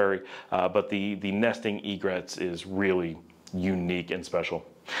estuary, but the nesting egrets is really unique and special.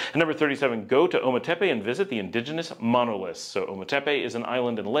 And number 37, go to Ometepe and visit the indigenous monoliths. So Ometepe is an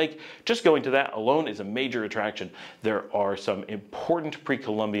island and lake. Just going to that alone is a major attraction. There are some important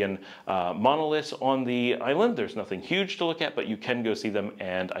pre-Columbian monoliths on the island. There's nothing huge to look at, but you can go see them,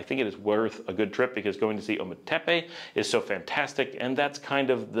 and I think it is worth a good trip because going to see Ometepe is so fantastic, and that's kind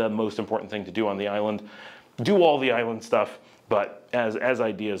of the most important thing to do on the island. Do all the island stuff, but as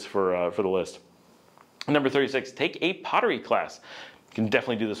ideas for the list. Number 36, take a pottery class. You can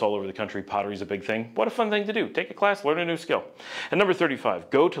definitely do this all over the country. Pottery is a big thing. What a fun thing to do. Take a class, learn a new skill. And number 35,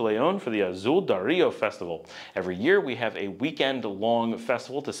 go to Leon for the Azul Dario Festival. Every year we have a weekend-long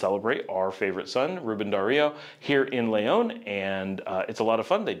festival to celebrate our favorite son, Ruben Dario, here in Leon, and it's a lot of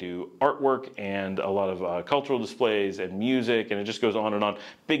fun. They do artwork and a lot of cultural displays and music, and it just goes on and on.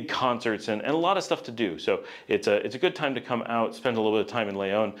 Big concerts and a lot of stuff to do. So it's a good time to come out, spend a little bit of time in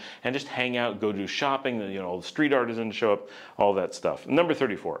Leon, and just hang out, go do shopping. You know, all the street artisans show up, all that stuff. Number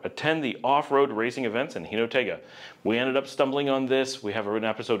 34, attend the off-road racing events in Jinotega. We ended up stumbling on this. We have an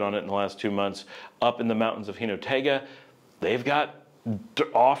episode on it in the last 2 months. Up in the mountains of Jinotega, they've got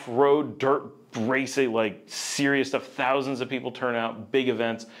off-road dirt racing, like serious stuff. Thousands of people turn out, big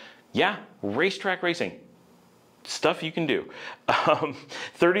events. Yeah, racetrack racing. Stuff you can do.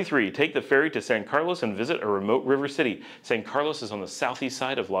 33, take the ferry to San Carlos and visit a remote river city. San Carlos is on the southeast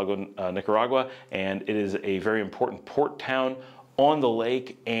side of Lago Nicaragua, and it is a very important port town on the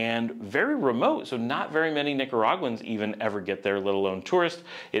lake and very remote, so not very many Nicaraguans even ever get there, let alone tourists.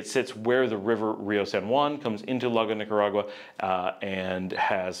 It sits where the river Rio San Juan comes into Lago Nicaragua and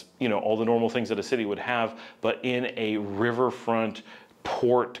has, you know, all the normal things that a city would have, but in a riverfront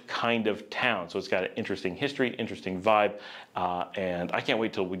port kind of town. So it's got an interesting history, interesting vibe, and I can't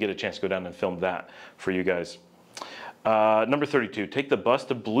wait till we get a chance to go down and film that for you guys. Number 32, take the bus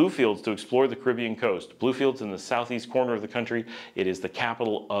to Bluefields to explore the Caribbean coast. Bluefields in the southeast corner of the country. It is the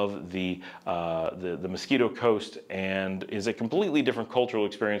capital of the Mosquito Coast and is a completely different cultural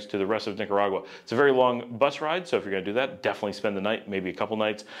experience to the rest of Nicaragua. It's a very long bus ride, so if you're going to do that, definitely spend the night, maybe a couple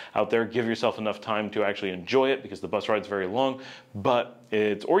nights out there. Give yourself enough time to actually enjoy it because the bus ride's very long, but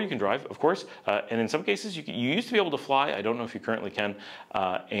or you can drive, of course, and in some cases you used to be able to fly. I don't know if you currently can,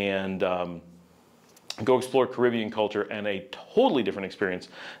 go explore Caribbean culture and a totally different experience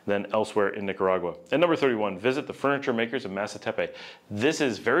than elsewhere in Nicaragua. And number 31, visit the furniture makers of Masatepe. This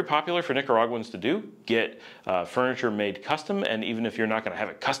is very popular for Nicaraguans to do, get furniture made custom, and even if you're not going to have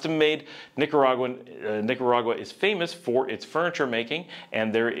it custom made, Nicaragua is famous for its furniture making,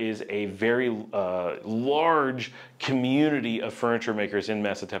 and there is a very large community of furniture makers in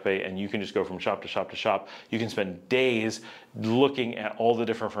Masatepe, and you can just go from shop to shop to shop. You can spend days looking at all the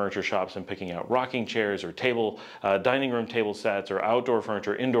different furniture shops and picking out rocking chairs or dining room table sets or outdoor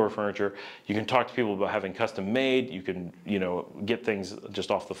furniture, indoor furniture. You can talk to people about having custom made. You can, you know, get things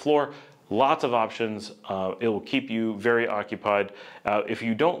just off the floor. Lots of options. It will keep you very occupied. If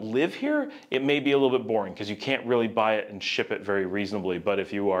you don't live here, it may be a little bit boring because you can't really buy it and ship it very reasonably. But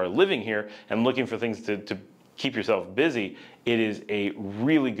if you are living here and looking for things to keep yourself busy, it is a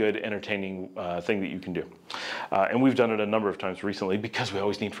really good, entertaining thing that you can do. And we've done it a number of times recently because we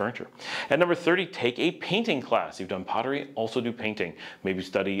always need furniture. At number 30, take a painting class. You've done pottery, also do painting. Maybe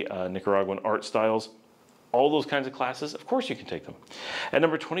study Nicaraguan art styles. All those kinds of classes, of course you can take them. At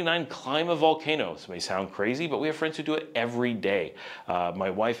number 29, climb a volcano. This may sound crazy, but we have friends who do it every day. My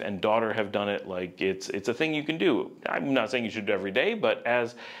wife and daughter have done it. Like it's a thing you can do. I'm not saying you should do it every day, but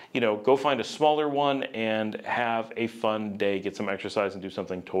as you know, go find a smaller one and have a fun day, get some exercise and do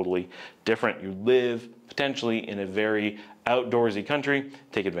something totally different. You live potentially in a very outdoorsy country,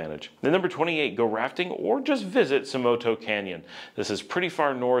 take advantage. Then number 28, go rafting or just visit Somoto Canyon. This is pretty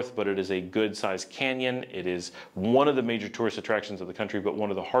far north, but it is a good sized canyon. It is one of the major tourist attractions of the country, but one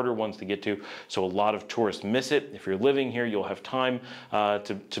of the harder ones to get to. So a lot of tourists miss it. If you're living here, you'll have time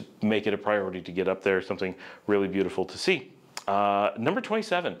to make it a priority to get up there. Something really beautiful to see. Number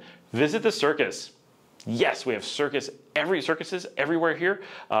 27, visit the circus. Yes, we have circuses everywhere here.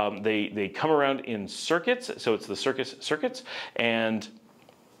 They come around in circuits, so it's the circuits, and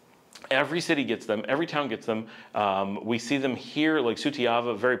Every city gets them, every town gets them. We see them here, like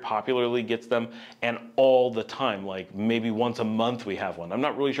Sutiava very popularly gets them, and all the time, like maybe once a month we have one. I'm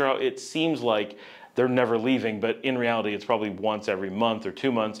not really sure how, it seems like they're never leaving, but in reality it's probably once every month or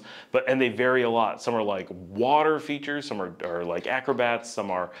 2 months, and they vary a lot. Some are like water features, some are like acrobats, some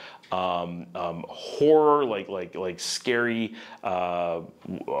are horror, like scary,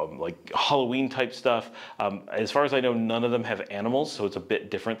 like Halloween type stuff. As far as I know, none of them have animals, so it's a bit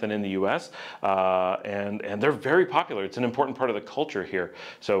different than in the US, and they're very popular. It's an important part of the culture here.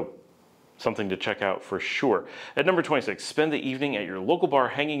 So something to check out for sure. At number 26, spend the evening at your local bar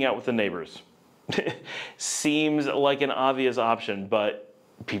hanging out with the neighbors. Seems like an obvious option, but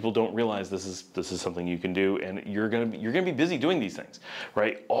people don't realize this is something you can do, and you're gonna be busy doing these things,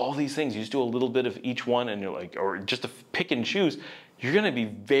 right? All these things, you just do a little bit of each one, and you're like, or just to pick and choose, you're gonna be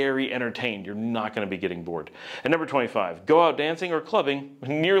very entertained. You're not gonna be getting bored. At number 25, go out dancing or clubbing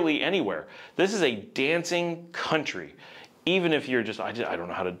nearly anywhere. This is a dancing country. Even if you're I don't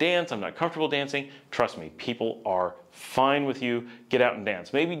know how to dance, I'm not comfortable dancing, trust me, people are fine with you. Get out and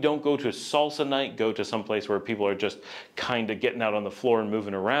dance. Maybe don't go to a salsa night, go to some place where people are just kind of getting out on the floor and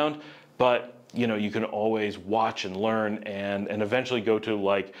moving around, but you know, you can always watch and learn and eventually go to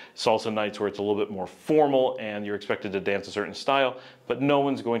like salsa nights where it's a little bit more formal and you're expected to dance a certain style, but no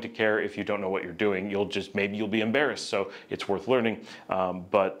one's going to care if you don't know what you're doing. Maybe you'll be embarrassed, so it's worth learning,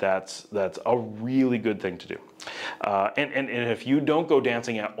 but that's a really good thing to do. And if you don't go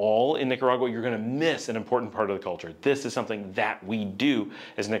dancing at all in Nicaragua, you're gonna miss an important part of the culture. This is something that we do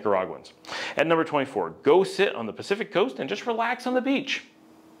as Nicaraguans. At number 24, go sit on the Pacific coast and just relax on the beach.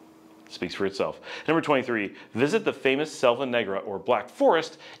 Speaks for itself. Number 23, visit the famous Selva Negra or Black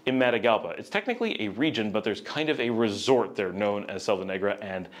Forest in Matagalpa. It's technically a region, but there's kind of a resort there known as Selva Negra,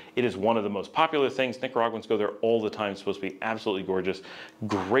 and it is one of the most popular things. Nicaraguans go there all the time. It's supposed to be absolutely gorgeous.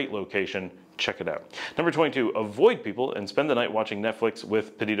 Great location. Check it out. Number 22, avoid people and spend the night watching Netflix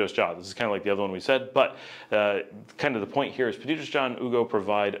with Pedidos Ja. This is kind of like the other one we said, but kind of the point here is Pedidos Ja and Ugo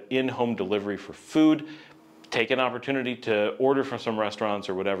provide in-home delivery for food. Take an opportunity to order from some restaurants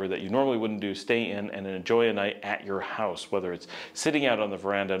or whatever that you normally wouldn't do, stay in and enjoy a night at your house, whether it's sitting out on the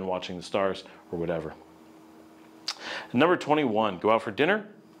veranda and watching the stars or whatever. Number 21, go out for dinner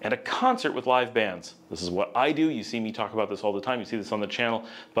and a concert with live bands. This is what I do. You see me talk about this all the time. You see this on the channel.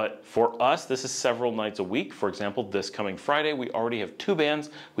 But for us, this is several nights a week. For example, this coming Friday, we already have 2 bands.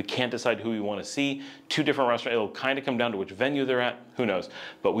 We can't decide who we want to see. 2 different restaurants. It'll kind of come down to which venue they're at. Who knows?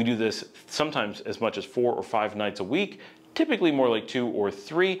 But we do this sometimes as much as 4 or 5 nights a week. Typically more like 2 or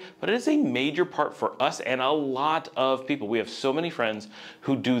 3, but it is a major part for us and a lot of people. We have so many friends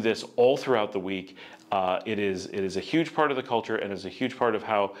who do this all throughout the week. It is a huge part of the culture and is a huge part of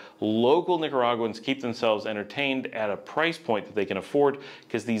how local Nicaraguans keep themselves entertained at a price point that they can afford,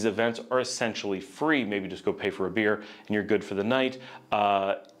 because these events are essentially free. Maybe just go pay for a beer and you're good for the night.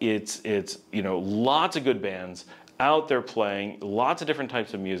 It's you know, lots of good bands out there playing lots of different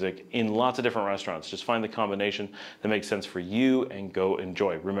types of music in lots of different restaurants. Just find the combination that makes sense for you and go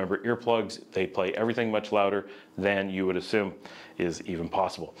enjoy. Remember, earplugs, they play everything much louder than you would assume is even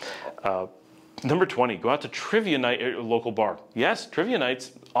possible. Number 20, go out to trivia night at your local bar. Yes, trivia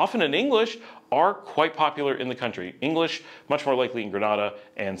nights, often in English, are quite popular in the country. English, much more likely in Granada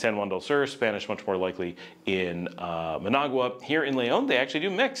and San Juan del Sur. Spanish, much more likely in Managua. Here in Leon, they actually do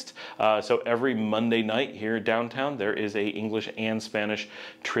mixed. So every Monday night here downtown, there is a English and Spanish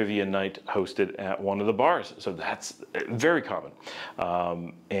trivia night hosted at one of the bars. So that's very common.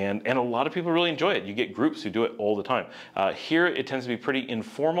 And a lot of people really enjoy it. You get groups who do it all the time. Here, it tends to be pretty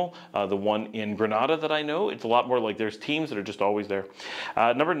informal. The one in Granada that I know, it's a lot more like there's teams that are just always there.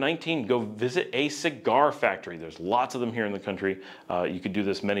 Number 19, go visit a cigar factory. There's lots of them here in the country. You could do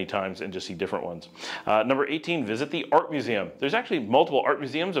this many times and just see different ones. Number 18, visit the art museum. There's actually multiple art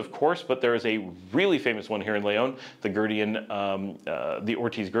museums, of course, but there is a really famous one here in Leon, the Gurdian, the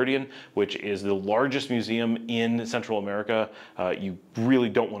Ortiz Gurdian, which is the largest museum in Central America. You really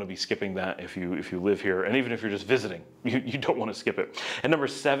don't want to be skipping that if you live here, and even if you're just visiting, you don't want to skip it. And number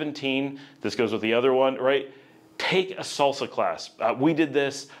 17, this goes with the other one, right? Take a salsa class. We did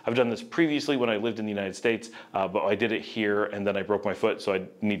this. I've done this previously when I lived in the United States, but I did it here and then I broke my foot, so I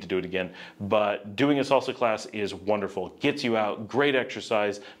need to do it again. But doing a salsa class is wonderful. Gets you out, great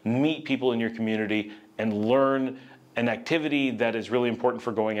exercise, meet people in your community, and learn an activity that is really important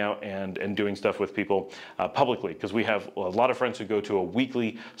for going out and doing stuff with people publicly, because we have a lot of friends who go to a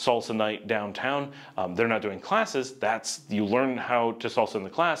weekly salsa night downtown. They're not doing classes. You learn how to salsa in the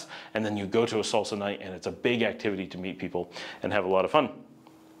class, and then you go to a salsa night, and it's a big activity to meet people and have a lot of fun.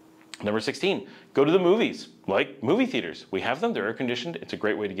 Number 16, go to the movies, like movie theaters. We have them, they're air conditioned. It's a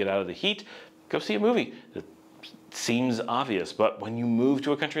great way to get out of the heat. Go see a movie. It seems obvious, but when you move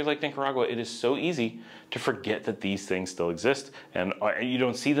to a country like Nicaragua, it is so easy to forget that these things still exist, and you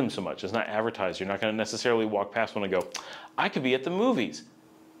don't see them so much. It's not advertised. You're not going to necessarily walk past one and go, I could be at the movies,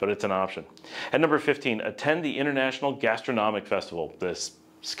 but it's an option. And number 15, attend the International Gastronomic Festival. This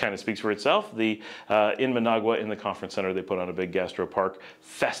kind of speaks for itself. In Managua, in the conference center, they put on a big gastro park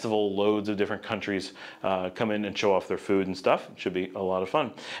festival. Loads of different countries come in and show off their food and stuff. It should be a lot of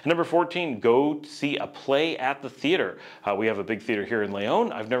fun. And number 14, go see a play at the theater. We have a big theater here in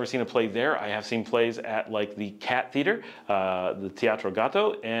Leon. I've never seen a play there. I have seen plays at like the Cat Theater, the Teatro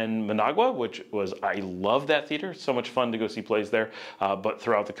Gato in Managua, I love that theater. So much fun to go see plays there. But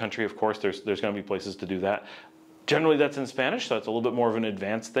throughout the country, of course, there's going to be places to do that. Generally, that's in Spanish, so it's a little bit more of an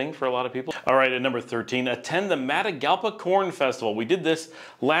advanced thing for a lot of people. All right, at number 13, attend the Matagalpa Corn Festival. We did this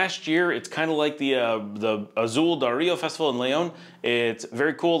last year. It's kind of like the Azul del Rio Festival in Leon. It's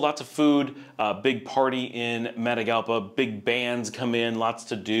very cool, lots of food, big party in Matagalpa, big bands come in, lots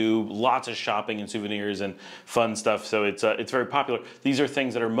to do, lots of shopping and souvenirs and fun stuff. So it's very popular. These are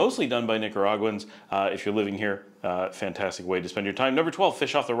things that are mostly done by Nicaraguans. If you're living here, fantastic way to spend your time. Number 12,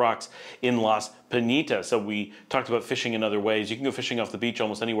 fish off the rocks in Las Piñitas. So we talked about fishing in other ways. You can go fishing off the beach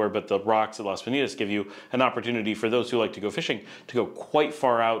almost anywhere, but the rocks at Las Piñitas give you an opportunity for those who like to go fishing to go quite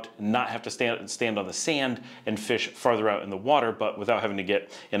far out, not have to stand on the sand and fish farther out in the water, but without having to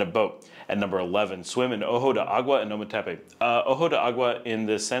get in a boat. And number 11, swim in Ojo de Agua in Ometepe. Ojo de Agua in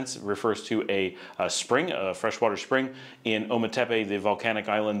this sense refers to a spring, a freshwater spring. In Ometepe, the volcanic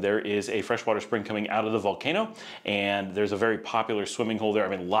island, there is a freshwater spring coming out of the volcano, and there's a very popular swimming hole there. I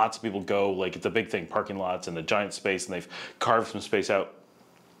mean, lots of people go, like it's a big thing, parking lots and a giant space, and they've carved some space out.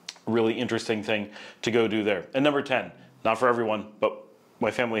 Really interesting thing to go do there. And number 10, not for everyone, but my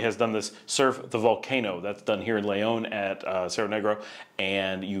family has done this, surf the volcano. That's done here in Leon at Cerro Negro,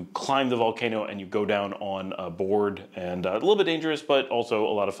 and you climb the volcano and you go down on a board, and a little bit dangerous, but also a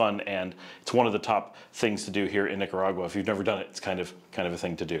lot of fun, and it's one of the top things to do here in Nicaragua. If you've never done it, it's kind of a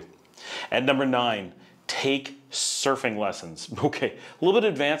thing to do. And number 9, take surfing lessons. Okay, a little bit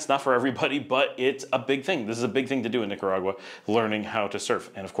advanced, not for everybody, but it's a big thing. This is a big thing to do in Nicaragua, learning how to surf.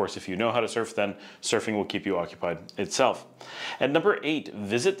 And of course, if you know how to surf, then surfing will keep you occupied itself. And number 8,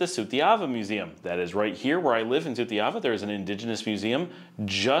 visit the Sutiava Museum. That is right here where I live in Sutiava. There is an indigenous museum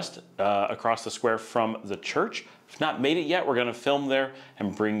just across the square from the church. If not made it yet, we're going to film there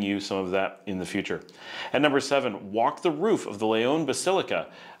and bring you some of that in the future. And number 7, walk the roof of the Leon Basilica.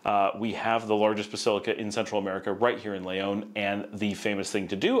 We have the largest basilica in Central America right here in Leon, and the famous thing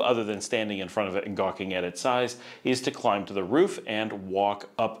to do, other than standing in front of it and gawking at its size, is to climb to the roof and walk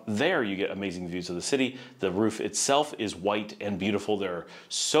up there. You get amazing views of the city. The roof itself is white and beautiful. There are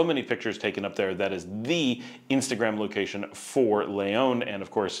so many pictures taken up there. That is the Instagram location for Leon, and of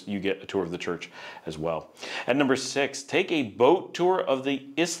course you get a tour of the church as well. And number 6, take a boat tour of the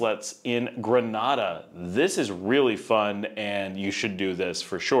islets in Grenada. This is really fun, and you should do this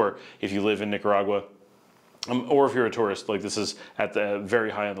for sure if you live in Nicaragua. Or if you're a tourist, like this is at the very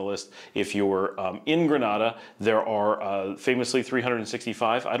high on the list. If you're in Grenada, there are famously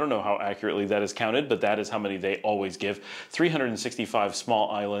 365, I don't know how accurately that is counted, but that is how many they always give, 365 small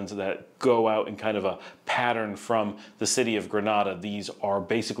islands that go out in kind of a pattern from the city of Grenada. These are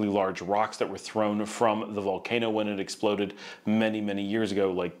basically large rocks that were thrown from the volcano when it exploded many, many years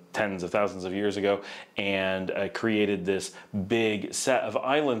ago, like tens of thousands of years ago, and created this big set of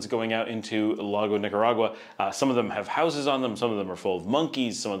islands going out into Lago Nicaragua. Some of them have houses on them, some of them are full of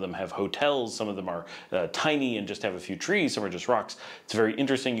monkeys, some of them have hotels, some of them are tiny and just have a few trees, some are just rocks. It's very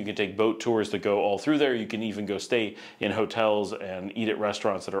interesting. You can take boat tours that go all through there. You can even go stay in hotels and eat at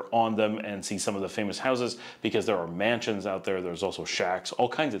restaurants that are on them and see some of the famous houses, because there are mansions out there. There's also shacks, all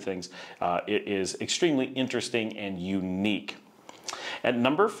kinds of things. It is extremely interesting and unique. At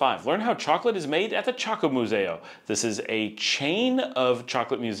number 5, learn how chocolate is made at the Choco Museo. This is a chain of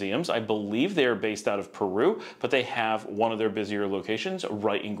chocolate museums. I believe they are based out of Peru, but they have one of their busier locations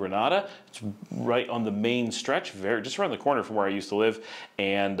right in Grenada. It's right on the main stretch, just around the corner from where I used to live.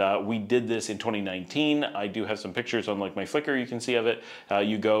 And we did this in 2019. I do have some pictures on like my Flickr you can see of it.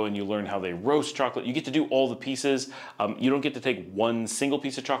 You go and you learn how they roast chocolate. You get to do all the pieces. You don't get to take one single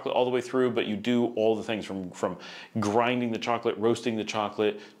piece of chocolate all the way through, but you do all the things from grinding the chocolate, roasting the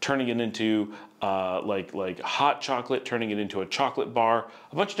chocolate, turning it into like hot chocolate, turning it into a chocolate bar,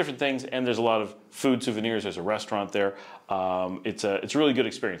 a bunch of different things, and there's a lot of food souvenirs. There's a restaurant there. it's a really good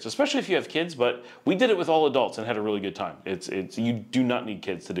experience, especially if you have kids, but we did it with all adults and had a really good time. You do not need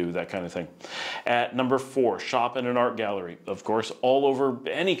kids to do that kind of thing. At number 4, shop in an art gallery. Of course, all over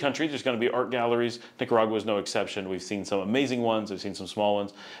any country, there's going to be art galleries. Nicaragua is no exception. We've seen some amazing ones. We've seen some small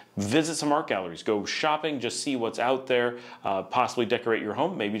ones. Visit some art galleries. Go shopping, just see what's out there, possibly decorate your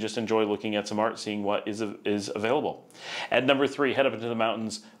home, maybe just enjoy looking at some art, seeing what is available. At number 3, head up into the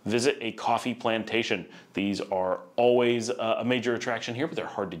mountains, visit a coffee plantation. These are always a major attraction here, but they're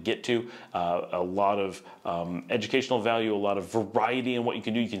hard to get to. A lot of educational value, a lot of variety in what you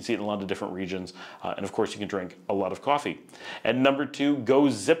can do. You can see it in a lot of different regions. And of course, you can drink a lot of coffee. At number 2, go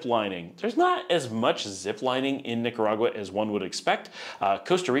zip lining. There's not as much zip lining in Nicaragua as one would expect.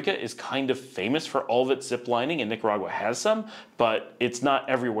 Costa Rica is kind of famous for all of its zip lining, and Nicaragua has some, but it's not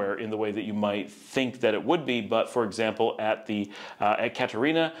everywhere in the way that you might think that it would be. But for example, at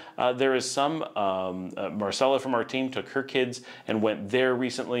Catarina, there is some. Marcella from our team took her kids and went there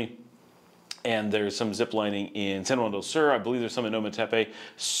recently. And there's some zip lining in San Juan del Sur. I believe there's some in Ometepe.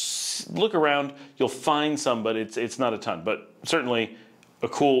 Look around, you'll find some, but it's not a ton. But certainly a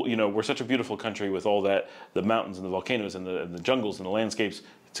cool, we're such a beautiful country with all that, the mountains and the volcanoes and the jungles and the landscapes.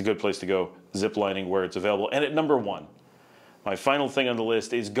 It's a good place to go zip lining where it's available. And at number 1, my final thing on the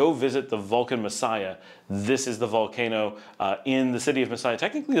list is go visit the Volcan Masaya. This is the volcano in the city of Masaya.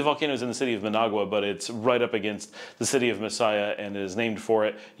 Technically, the volcano is in the city of Managua, but it's right up against the city of Masaya and is named for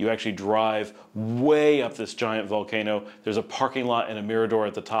it. You actually drive way up this giant volcano. There's a parking lot and a mirador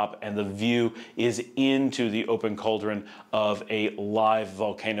at the top, and the view is into the open cauldron of a live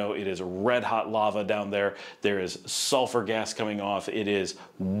volcano. It is red hot lava down there. There is sulfur gas coming off. It is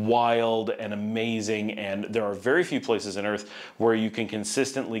wild and amazing, and there are very few places on Earth where you can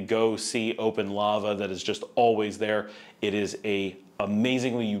consistently go see open lava that is just always there. It is a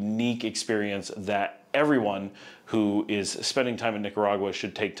amazingly unique experience that everyone who is spending time in Nicaragua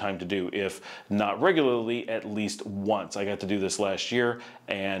should take time to do, if not regularly, at least once. I got to do this last year,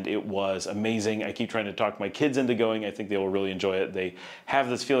 and it was amazing. I keep trying to talk my kids into going. I think they will really enjoy it. They have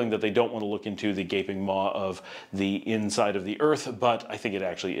this feeling that they don't want to look into the gaping maw of the inside of the earth, but I think it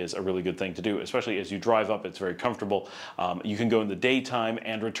actually is a really good thing to do, especially as you drive up. It's very comfortable. You can go in the daytime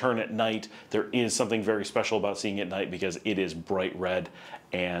and return at night. There is something very special about seeing it at night because it is bright red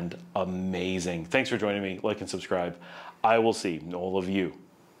and amazing. Thanks for joining me. Like and subscribe. I will see all of you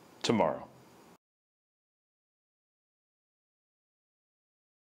tomorrow.